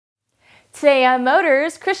Today on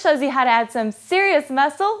Motorz, Chris shows you how to add some serious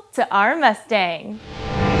muscle to our Mustang.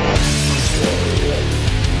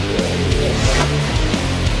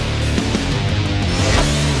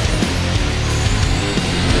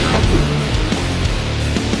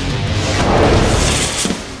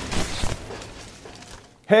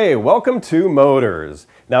 Hey, welcome to Motorz.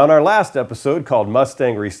 Now in our last episode called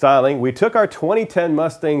Mustang Restyling, we took our 2010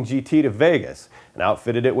 Mustang GT to Vegas and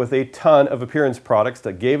outfitted it with a ton of appearance products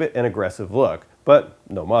that gave it an aggressive look, but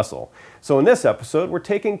no muscle. So in this episode, we're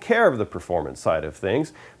taking care of the performance side of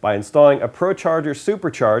things by installing a ProCharger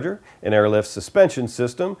Supercharger, an airlift suspension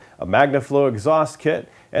system, a MagnaFlow exhaust kit,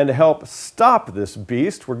 and to help stop this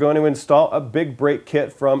beast, we're going to install a big brake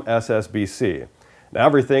kit from SSBC. Now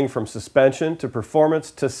everything from suspension to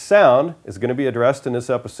performance to sound is going to be addressed in this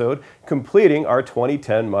episode, completing our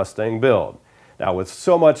 2010 Mustang build. Now with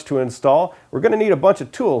so much to install, we're going to need a bunch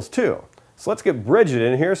of tools too. So let's get Bridget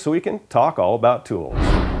in here so we can talk all about tools.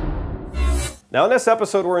 Now in this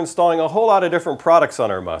episode we're installing a whole lot of different products on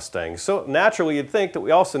our Mustang, so naturally you'd think that we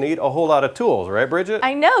also need a whole lot of tools, right Bridget?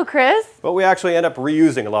 I know, Chris. But we actually end up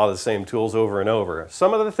reusing a lot of the same tools over and over.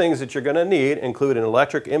 Some of the things that you're going to need include an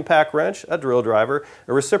electric impact wrench, a drill driver,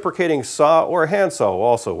 a reciprocating saw or a hand saw will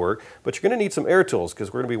also work, but you're going to need some air tools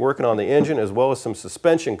because we're going to be working on the engine as well as some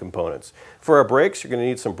suspension components. For our brakes, you're going to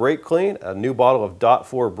need some brake clean, a new bottle of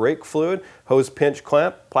 .4 brake fluid, hose pinch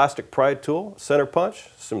clamp, plastic pry tool, center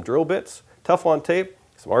punch, some drill bits, Teflon tape,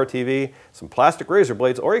 some RTV, some plastic razor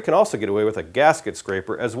blades, or you can also get away with a gasket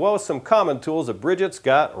scraper, as well as some common tools that Bridget's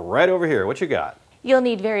got right over here. What you got? You'll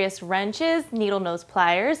need various wrenches, needle nose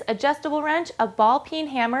pliers, adjustable wrench, a ball peen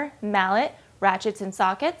hammer, mallet, ratchets and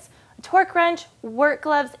sockets, a torque wrench, work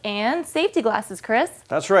gloves, and safety glasses, Chris.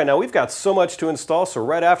 That's right. Now we've got so much to install, so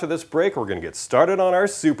right after this break, we're going to get started on our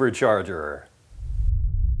Supercharger.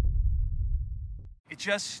 It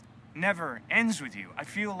just never ends with you. I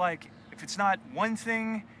feel like if it's not one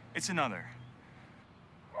thing, it's another.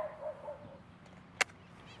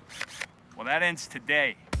 Well, that ends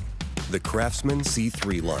today. The Craftsman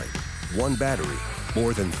C3 line. One battery,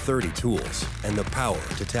 more than 30 tools, and the power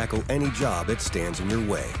to tackle any job that stands in your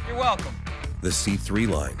way. You're welcome. The C3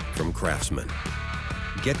 line from Craftsman.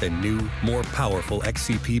 Get the new, more powerful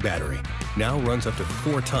XCP battery. Now runs up to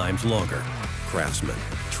 4 times longer. Craftsman.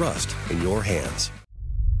 Trust in your hands.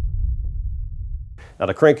 Now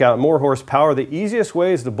to crank out more horsepower, the easiest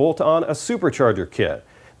way is to bolt on a supercharger kit.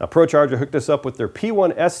 Now ProCharger hooked us up with their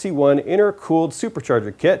P1 SC1 intercooled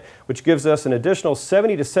supercharger kit, which gives us an additional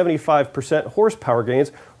 70 to 75% horsepower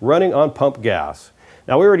gains running on pump gas.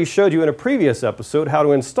 Now we already showed you in a previous episode how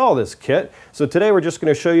to install this kit, so today we're just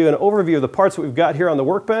going to show you an overview of the parts that we've got here on the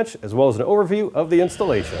workbench, as well as an overview of the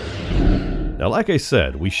installation. Now like I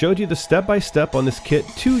said, we showed you the step-by-step on this kit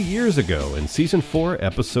 2 years ago in Season 4,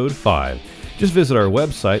 Episode 5. Just visit our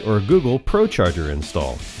website or Google ProCharger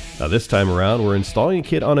install. Now this time around we're installing a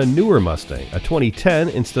kit on a newer Mustang, a 2010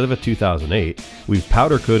 instead of a 2008. We've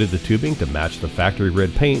powder coated the tubing to match the factory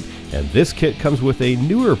red paint, and this kit comes with a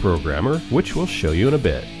newer programmer, which we'll show you in a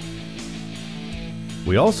bit.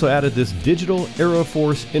 We also added this digital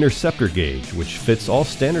Aeroforce interceptor gauge, which fits all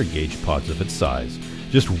standard gauge pods of its size.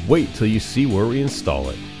 Just wait till you see where we install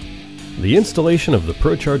it. The installation of the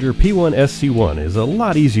ProCharger P1 SC1 is a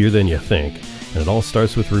lot easier than you think, and it all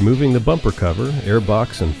starts with removing the bumper cover,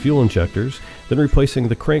 airbox, and fuel injectors, then replacing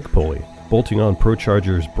the crank pulley, bolting on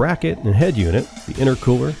ProCharger's bracket and head unit, the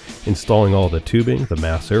intercooler, installing all the tubing, the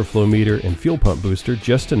mass airflow meter, and fuel pump booster,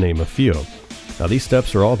 just to name a few. Now these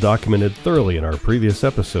steps are all documented thoroughly in our previous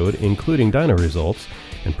episode, including dyno results,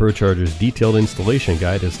 and ProCharger's detailed installation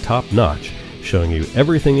guide is top-notch, showing you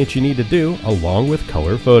everything that you need to do along with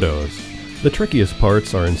color photos. The trickiest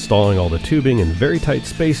parts are installing all the tubing in very tight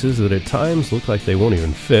spaces that at times look like they won't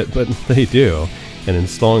even fit, but they do, and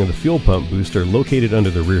installing the fuel pump booster located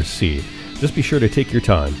under the rear seat. Just be sure to take your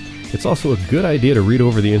time. It's also a good idea to read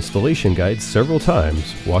over the installation guide several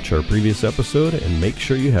times, watch our previous episode, and make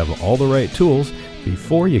sure you have all the right tools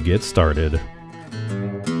before you get started.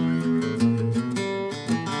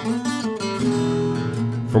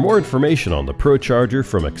 For more information on the ProCharger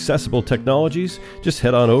from Accessible Technologies, just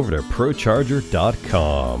head on over to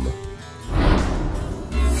ProCharger.com.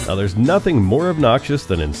 Now there's nothing more obnoxious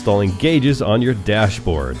than installing gauges on your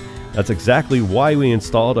dashboard. That's exactly why we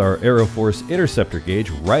installed our Aeroforce interceptor gauge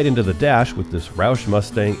right into the dash with this Roush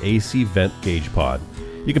Mustang AC vent gauge pod.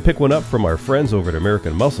 You can pick one up from our friends over at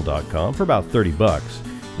AmericanMuscle.com for about 30 bucks.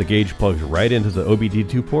 The gauge plugs right into the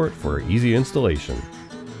OBD2 port for easy installation.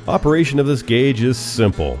 Operation of this gauge is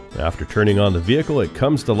simple. After turning on the vehicle, it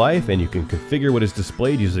comes to life and you can configure what is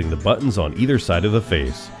displayed using the buttons on either side of the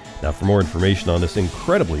face. Now for more information on this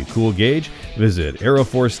incredibly cool gauge, visit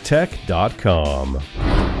aeroforcetech.com.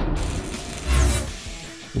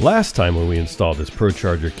 Last time when we installed this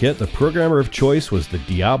ProCharger kit, the programmer of choice was the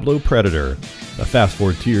Diablo Predator. Now fast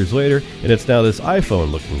forward 2 years later, and it's now this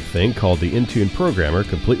iPhone looking thing called the Intune Programmer,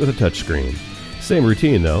 complete with a touchscreen. Same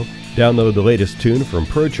routine though. Download the latest tune from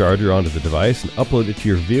ProCharger onto the device and upload it to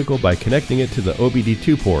your vehicle by connecting it to the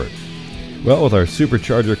OBD2 port. Well, with our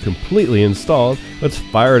Supercharger completely installed, let's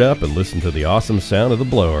fire it up and listen to the awesome sound of the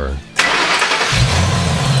blower.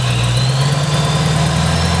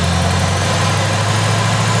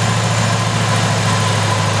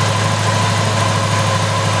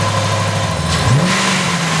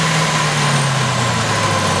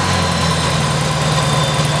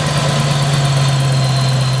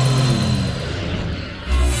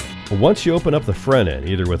 Once you open up the front end,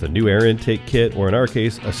 either with a new air intake kit or in our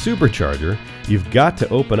case, a supercharger, you've got to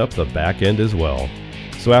open up the back end as well.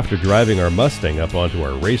 So after driving our Mustang up onto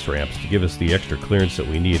our race ramps to give us the extra clearance that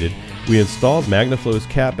we needed, we installed MagnaFlow's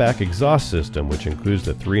catback exhaust system, which includes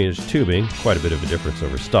the 3-inch tubing, quite a bit of a difference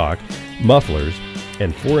over stock, mufflers,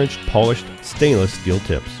 and 4-inch polished stainless steel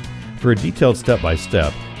tips. For a detailed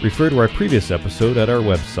step-by-step, refer to our previous episode at our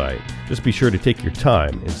website. Just be sure to take your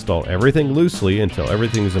time, install everything loosely until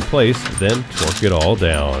everything is in place, then torque it all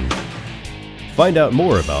down. Find out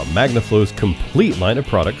more about MagnaFlow's complete line of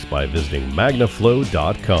products by visiting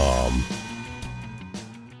magnaflow.com.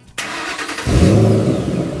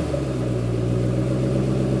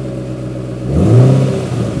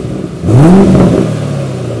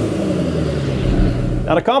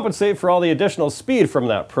 Now to compensate for all the additional speed from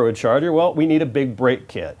that ProCharger, well, we need a big brake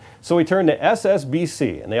kit. So we turned to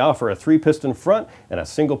SSBC, and they offer a 3-piston front and a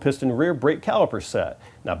single-piston rear brake caliper set.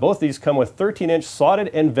 Now both these come with 13-inch slotted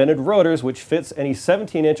and vented rotors, which fits any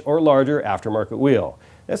 17-inch or larger aftermarket wheel.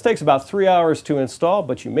 This takes about 3 hours to install,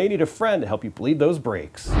 but you may need a friend to help you bleed those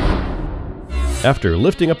brakes. After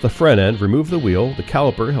lifting up the front end, remove the wheel, the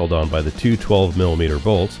caliper held on by the two 12mm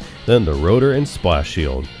bolts, then the rotor and splash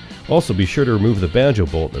shield. Also be sure to remove the banjo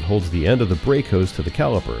bolt that holds the end of the brake hose to the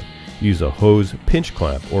caliper. Use a hose pinch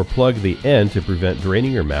clamp or plug the end to prevent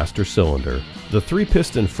draining your master cylinder. The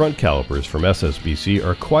 3-piston front calipers from SSBC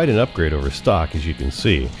are quite an upgrade over stock, as you can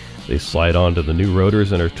see. They slide onto the new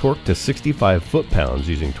rotors and are torqued to 65 foot-pounds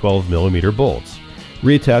using 12mm bolts.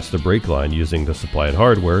 Reattach the brake line using the supplied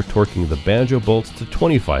hardware, torquing the banjo bolts to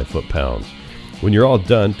 25 foot-pounds. When you're all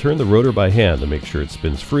done, turn the rotor by hand to make sure it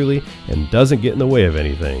spins freely and doesn't get in the way of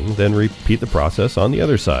anything. Then repeat the process on the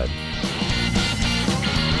other side.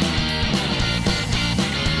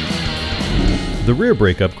 The rear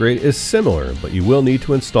brake upgrade is similar, but you will need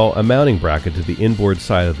to install a mounting bracket to the inboard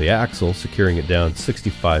side of the axle, securing it down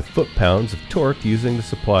 65 foot-pounds of torque using the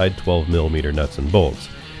supplied 12mm nuts and bolts.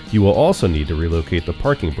 You will also need to relocate the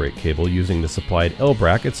parking brake cable using the supplied L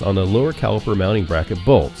brackets on the lower caliper mounting bracket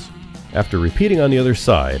bolts. After repeating on the other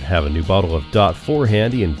side, have a new bottle of .4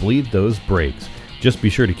 handy and bleed those brakes. Just be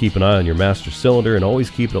sure to keep an eye on your master cylinder and always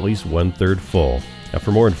keep it at least 1/3 full. Now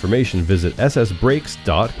for more information, visit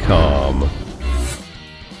ssbrakes.com.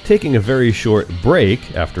 Taking a very short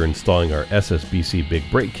break after installing our SSBC Big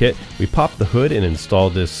Brake Kit, we popped the hood and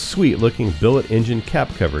installed this sweet looking billet engine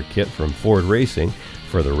cap cover kit from Ford Racing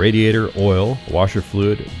for the radiator, oil, washer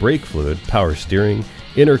fluid, brake fluid, power steering,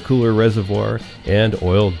 intercooler reservoir, and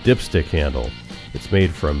oil dipstick handle. It's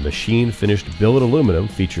made from machine finished billet aluminum,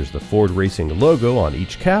 features the Ford Racing logo on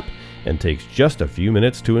each cap, and takes just a few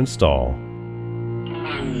minutes to install.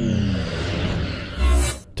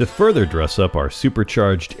 To further dress up our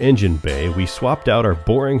supercharged engine bay, we swapped out our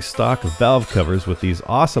boring stock valve covers with these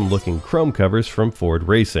awesome looking chrome covers from Ford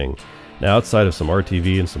Racing. Now outside of some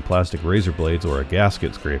RTV and some plastic razor blades or a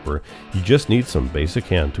gasket scraper, you just need some basic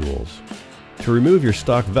hand tools. To remove your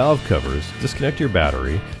stock valve covers, disconnect your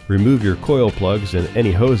battery, remove your coil plugs and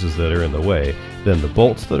any hoses that are in the way, then the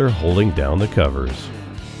bolts that are holding down the covers.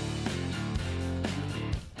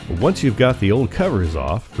 Once you've got the old covers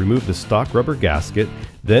off, remove the stock rubber gasket,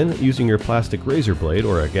 then using your plastic razor blade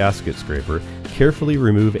or a gasket scraper, carefully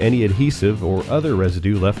remove any adhesive or other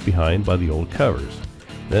residue left behind by the old covers.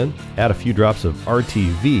 Then add a few drops of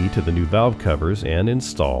RTV to the new valve covers and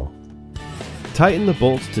install. Tighten the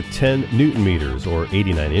bolts to 10 Newton meters or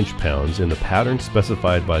 89 inch-pounds in the pattern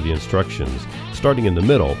specified by the instructions, starting in the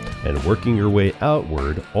middle and working your way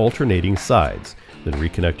outward, alternating sides. Then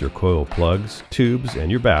reconnect your coil plugs, tubes, and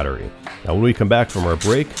your battery. Now when we come back from our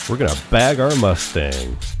break, we're going to bag our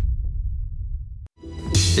Mustang.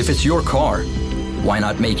 If it's your car, why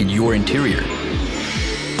not make it your interior?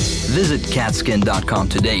 Visit catskin.com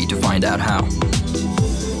today to find out how.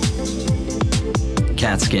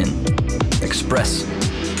 Catskin. Express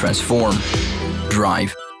transform,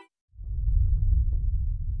 drive.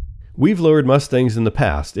 We've lowered Mustangs in the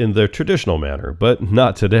past in the traditional manner, but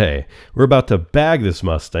not today. We're about to bag this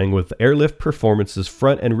Mustang with Airlift Performance's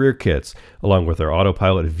front and rear kits, along with our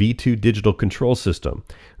Autopilot V2 digital control system.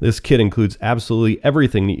 This kit includes absolutely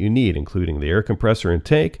everything that you need, including the air compressor and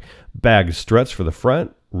tank, bagged struts for the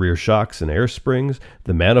front, rear shocks and air springs,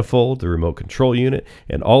 the manifold, the remote control unit,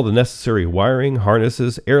 and all the necessary wiring,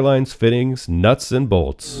 harnesses, airlines, fittings, nuts, and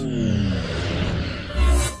bolts.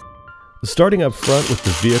 Starting up front with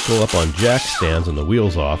the vehicle up on jack stands and the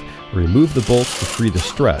wheels off, remove the bolts to free the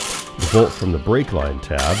strut, the bolt from the brake line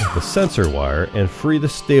tab, the sensor wire, and free the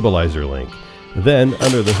stabilizer link. Then,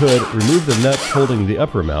 under the hood, remove the nuts holding the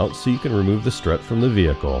upper mount so you can remove the strut from the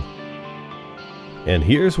vehicle. And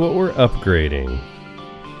here's what we're upgrading.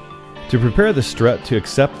 To prepare the strut to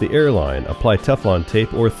accept the airline, apply Teflon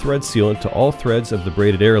tape or thread sealant to all threads of the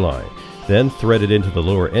braided airline. Then thread it into the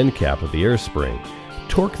lower end cap of the air spring.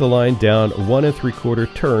 Torque the line down 1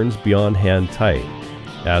 3/4 turns beyond hand tight.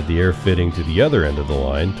 Add the air fitting to the other end of the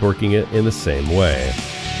line, torquing it in the same way.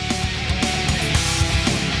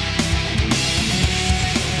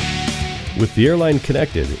 With the airline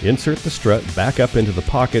connected, insert the strut back up into the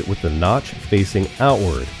pocket with the notch facing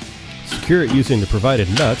outward. Secure it using the provided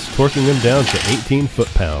nuts, torquing them down to 18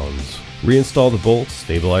 foot-pounds. Reinstall the bolts,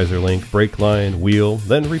 stabilizer link, brake line, wheel,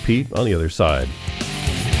 then repeat on the other side.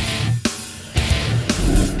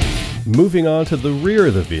 Moving on to the rear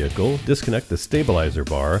of the vehicle, disconnect the stabilizer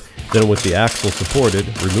bar, then with the axle supported,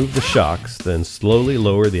 remove the shocks, then slowly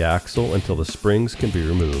lower the axle until the springs can be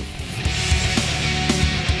removed.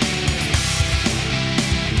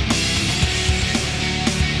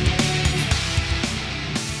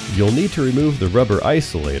 You'll need to remove the rubber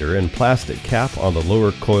isolator and plastic cap on the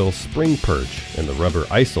lower coil spring perch and the rubber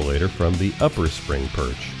isolator from the upper spring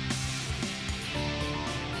perch.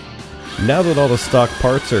 Now that all the stock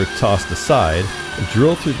parts are tossed aside,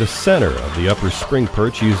 drill through the center of the upper spring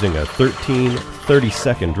perch using a 13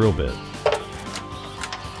 30-second drill bit.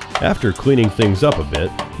 After cleaning things up a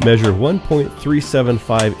bit, measure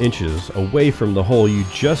 1.375 inches away from the hole you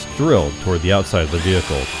just drilled toward the outside of the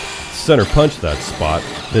vehicle. Center punch that spot,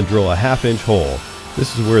 then drill a 1/2 inch hole.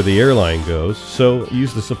 This is where the airline goes, so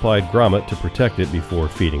use the supplied grommet to protect it before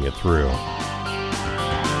feeding it through.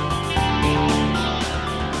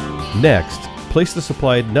 Next, place the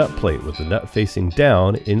supplied nut plate with the nut facing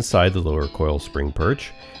down inside the lower coil spring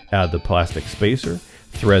perch. Add the plastic spacer,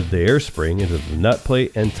 thread the air spring into the nut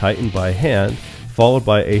plate and tighten by hand, followed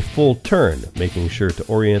by a full turn, making sure to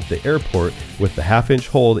orient the air port with the 1/2 inch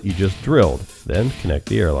hole that you just drilled. Then connect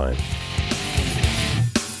the airline.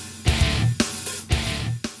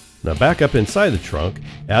 Now back up inside the trunk,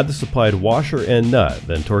 add the supplied washer and nut,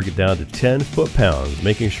 then torque it down to 10 foot-pounds,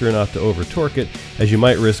 making sure not to over-torque it as you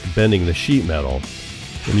might risk bending the sheet metal.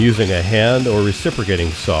 When using a hand or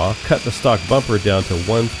reciprocating saw, cut the stock bumper down to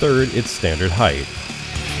 1/3 its standard height.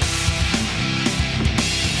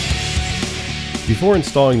 Before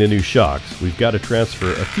installing the new shocks, we've got to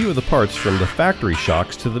transfer a few of the parts from the factory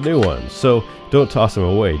shocks to the new ones, so don't toss them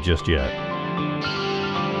away just yet.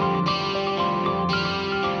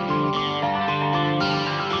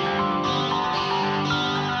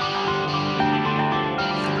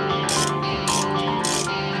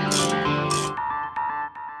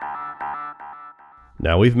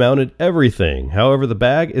 Now we've mounted everything, however the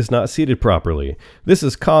bag is not seated properly. This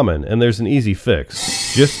is common and there's an easy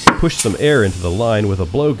fix. Just push some air into the line with a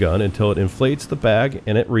blowgun until it inflates the bag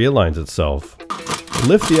and it realigns itself.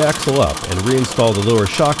 Lift the axle up and reinstall the lower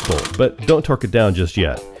shock bolt, but don't torque it down just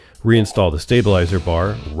yet. Reinstall the stabilizer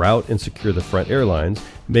bar, route and secure the front airlines,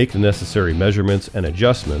 make the necessary measurements and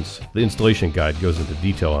adjustments. The installation guide goes into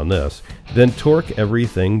detail on this. Then torque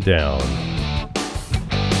everything down.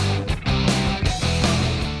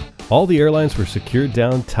 All the airlines were secured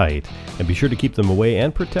down tight, and be sure to keep them away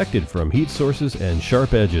and protected from heat sources and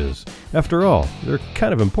sharp edges. After all, they're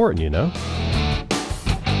kind of important, you know?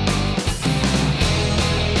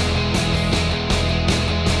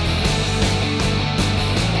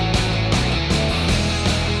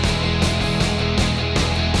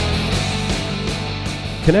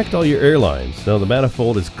 Connect all your airlines. Now the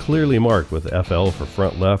manifold is clearly marked with FL for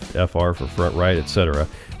front left, FR for front right, etc.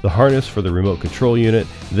 The harness for the remote control unit,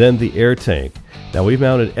 then the air tank. Now we've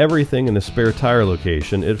mounted everything in the spare tire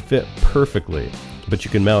location. It fit perfectly, but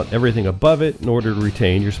you can mount everything above it in order to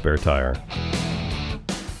retain your spare tire.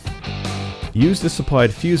 Use the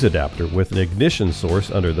supplied fuse adapter with an ignition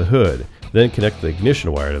source under the hood, then connect the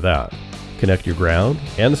ignition wire to that. Connect your ground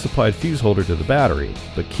and the supplied fuse holder to the battery,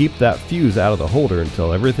 but keep that fuse out of the holder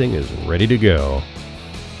until everything is ready to go.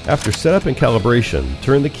 After setup and calibration,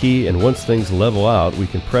 turn the key, and once things level out, we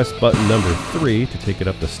can press button number 3 to take it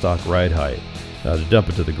up to stock ride height. Now to dump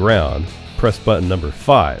it to the ground, press button number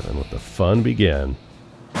 5 and let the fun begin.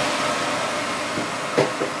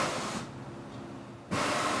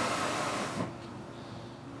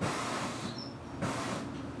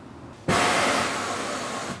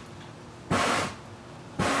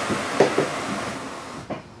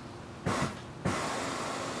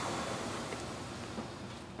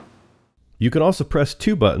 You can also press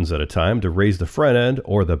 2 buttons at a time to raise the front end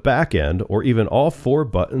or the back end, or even all 4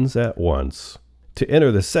 buttons at once. To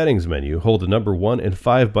enter the settings menu, hold the number 1 and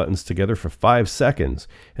 5 buttons together for 5 seconds,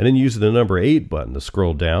 and then use the number 8 button to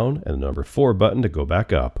scroll down and the number 4 button to go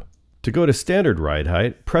back up. To go to standard ride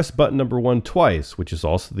height, press button number 1 twice, which is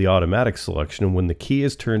also the automatic selection when the key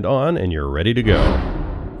is turned on and you're ready to go.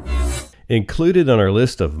 Included on our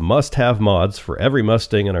list of must-have mods for every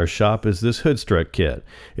Mustang in our shop is this hood strut kit.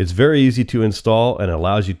 It's very easy to install and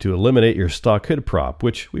allows you to eliminate your stock hood prop,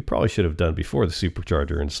 which we probably should have done before the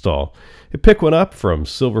Supercharger install. Pick one up from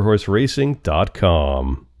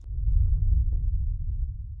silverhorseracing.com.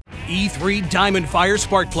 E3 Diamond Fire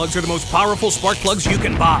spark plugs are the most powerful spark plugs you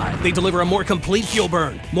can buy. They deliver a more complete fuel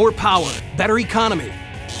burn, more power, better economy,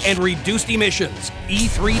 and reduced emissions.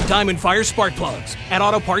 E3 Diamond Fire spark plugs at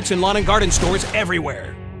auto parts and lawn and garden stores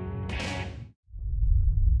everywhere.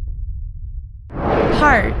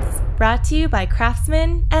 Parts, brought to you by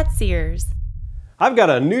Craftsman at Sears. I've got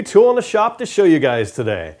a new tool in the shop to show you guys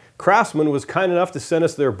today. Craftsman was kind enough to send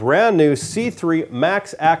us their brand new C3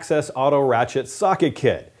 Max Access Auto Ratchet Socket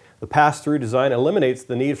Kit. The pass-through design eliminates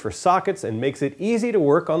the need for sockets and makes it easy to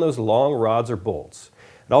work on those long rods or bolts.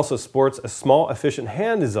 It also sports a small, efficient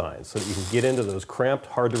hand design so that you can get into those cramped,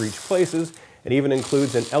 hard-to-reach places, and even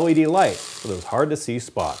includes an LED light for those hard-to-see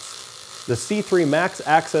spots. The C3 Max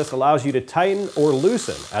Access allows you to tighten or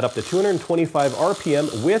loosen at up to 225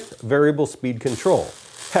 RPM with variable speed control.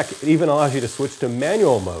 Heck, it even allows you to switch to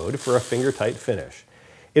manual mode for a finger-tight finish.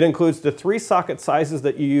 It includes the 3 socket sizes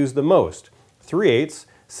that you use the most: 3/8,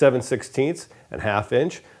 7/16, and 1/2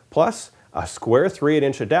 inch, plus a square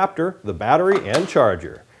 3/8-inch adapter, the battery, and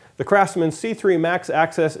charger. The Craftsman C3 Max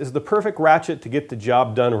Access is the perfect ratchet to get the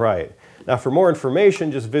job done right. Now for more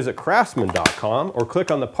information, just visit craftsman.com or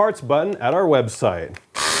click on the parts button at our website.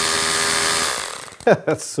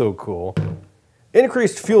 That's so cool.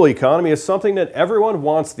 Increased fuel economy is something that everyone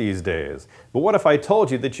wants these days. But what if I told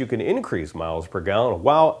you that you can increase miles per gallon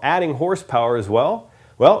while adding horsepower as well?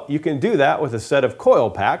 Well, you can do that with a set of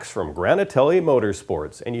coil packs from Granatelli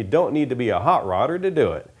Motorsports, and you don't need to be a hot rodder to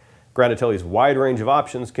do it. Granatelli's wide range of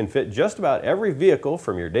options can fit just about every vehicle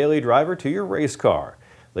from your daily driver to your race car.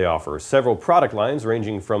 They offer several product lines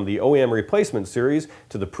ranging from the OEM Replacement Series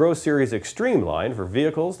to the Pro Series Extreme line for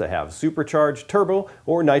vehicles that have supercharged turbo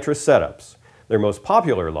or nitrous setups. Their most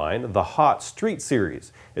popular line, the Hot Street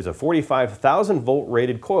Series, is a 45,000 volt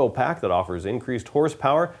rated coil pack that offers increased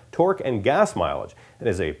horsepower, torque, and gas mileage, and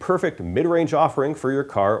is a perfect mid-range offering for your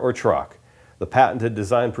car or truck. The patented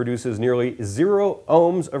design produces nearly 0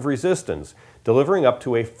 ohms of resistance, delivering up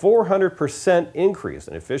to a 400% increase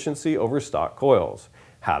in efficiency over stock coils.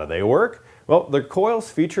 How do they work? Well, their coils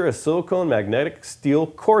feature a silicone magnetic steel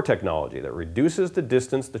core technology that reduces the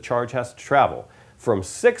distance the charge has to travel from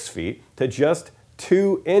 6 feet to just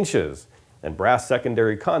 2 inches. And brass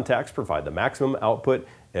secondary contacts provide the maximum output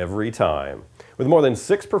every time. With more than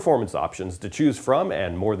 6 performance options to choose from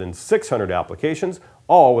and more than 600 applications,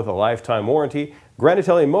 all with a lifetime warranty,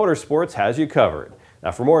 Granatelli Motorsports has you covered.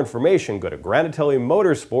 Now for more information, go to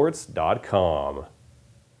granatellimotorsports.com.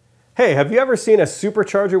 Hey, have you ever seen a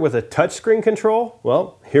supercharger with a touchscreen control?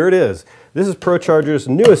 Well, here it is. This is ProCharger's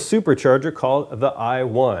newest supercharger called the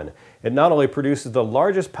i1. It not only produces the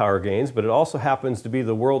largest power gains, but it also happens to be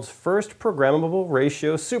the world's first programmable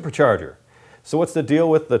ratio supercharger. So what's the deal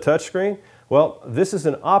with the touchscreen? Well, this is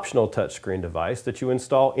an optional touchscreen device that you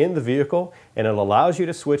install in the vehicle, and it allows you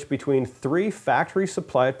to switch between 3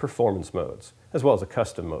 factory-supplied performance modes, as well as a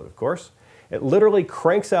custom mode, of course. It literally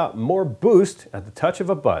cranks out more boost at the touch of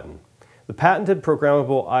a button. The patented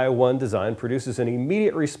programmable i1 design produces an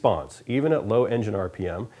immediate response, even at low engine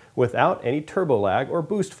RPM, without any turbo lag or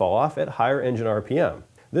boost fall off at higher engine RPM.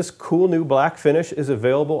 This cool new black finish is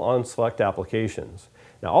available on select applications.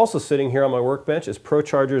 Now also sitting here on my workbench is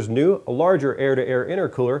ProCharger's new, larger air-to-air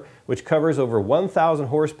intercooler, which covers over 1,000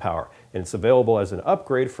 horsepower, and it's available as an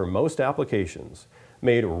upgrade for most applications.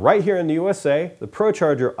 Made right here in the USA, the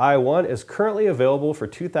ProCharger i1 is currently available for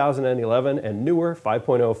 2011 and newer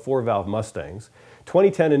 5.0 4-valve Mustangs,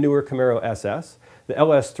 2010 and newer Camaro SS, the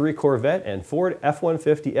LS3 Corvette, and Ford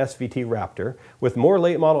F-150 SVT Raptor, with more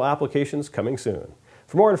late model applications coming soon.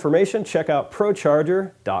 For more information, check out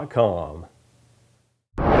ProCharger.com.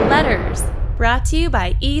 Letters, brought to you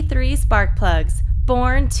by E3 Spark Plugs,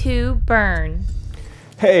 born to burn.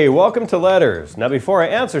 Hey, welcome to Letters. Now before I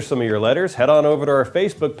answer some of your letters, head on over to our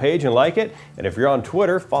Facebook page and like it, and if you're on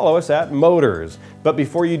Twitter, follow us at Motorz. But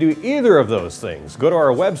before you do either of those things, go to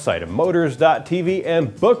our website at motorz.tv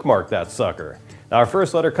and bookmark that sucker. Now our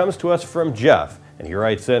first letter comes to us from Jeff, and he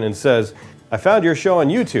writes in and says, I found your show on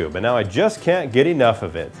YouTube and now I just can't get enough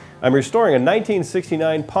of it. I'm restoring a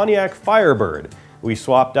 1969 Pontiac Firebird. We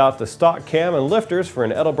swapped out the stock cam and lifters for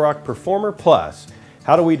an Edelbrock Performer Plus.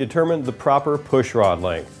 How do we determine the proper pushrod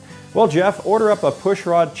length? Well, Jeff, order up a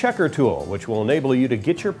pushrod checker tool, which will enable you to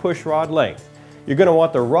get your pushrod length. You're going to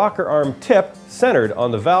want the rocker arm tip centered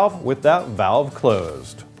on the valve with that valve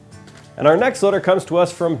closed. And our next letter comes to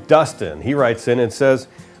us from Dustin. He writes in and says,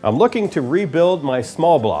 I'm looking to rebuild my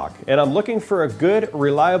small block, and I'm looking for a good,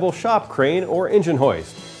 reliable shop crane or engine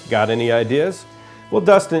hoist. Got any ideas? Well,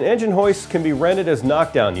 Dustin, engine hoists can be rented as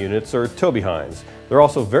knockdown units or tow behinds. They're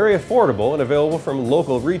also very affordable and available from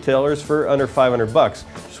local retailers for under $500.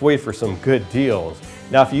 Just wait for some good deals.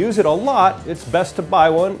 Now, if you use it a lot, it's best to buy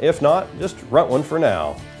one. If not, just rent one for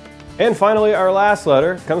now. And finally, our last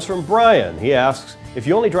letter comes from Brian. He asks, if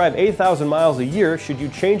you only drive 8,000 miles a year, should you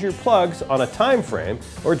change your plugs on a time frame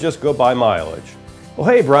or just go by mileage? Well,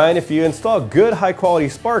 hey Brian, if you install good high-quality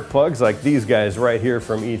spark plugs like these guys right here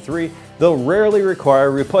from E3, they'll rarely require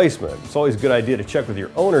replacement. It's always a good idea to check with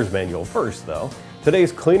your owner's manual first, though.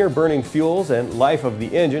 Today's cleaner burning fuels and life of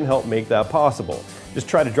the engine help make that possible. Just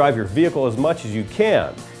try to drive your vehicle as much as you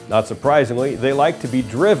can. Not surprisingly, they like to be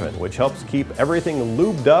driven, which helps keep everything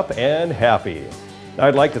lubed up and happy. Now,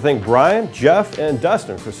 I'd like to thank Brian, Jeff, and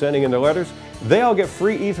Dustin for sending in their letters. They all get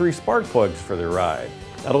free E3 spark plugs for their ride.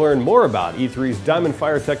 Now, to learn more about E3's Diamond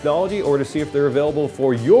Fire technology or to see if they're available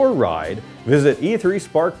for your ride, visit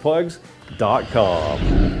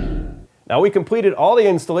e3sparkplugs.com. Now, we completed all the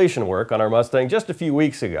installation work on our Mustang just a few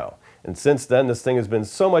weeks ago. And since then, this thing has been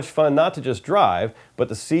so much fun not to just drive, but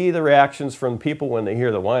to see the reactions from people when they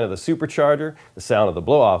hear the whine of the supercharger, the sound of the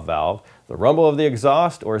blow-off valve, the rumble of the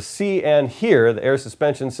exhaust, or see and hear the air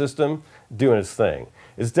suspension system doing its thing.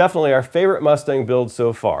 It's definitely our favorite Mustang build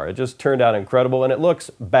so far. It just turned out incredible and it looks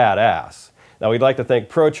badass. Now, we'd like to thank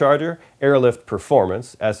ProCharger, Airlift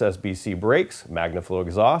Performance, SSBC Brakes, MagnaFlow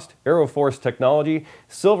Exhaust, Aeroforce Technology,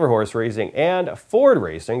 Silver Horse Racing, and Ford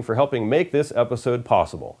Racing for helping make this episode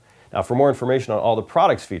possible. Now, for more information on all the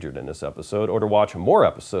products featured in this episode or to watch more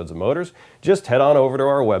episodes of Motorz, just head on over to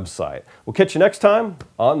our website. We'll catch you next time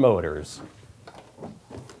on Motorz.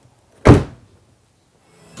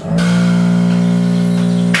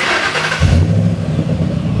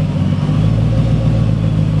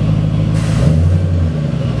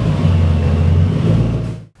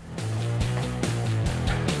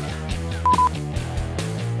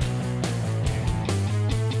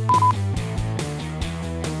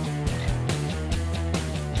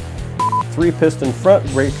 Three-piston front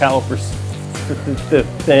brake caliper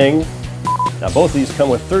thing. Now both of these come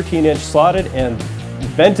with 13-inch slotted and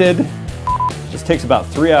vented. This takes about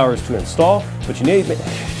 3 hours to install, but you may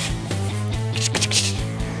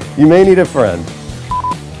need a friend.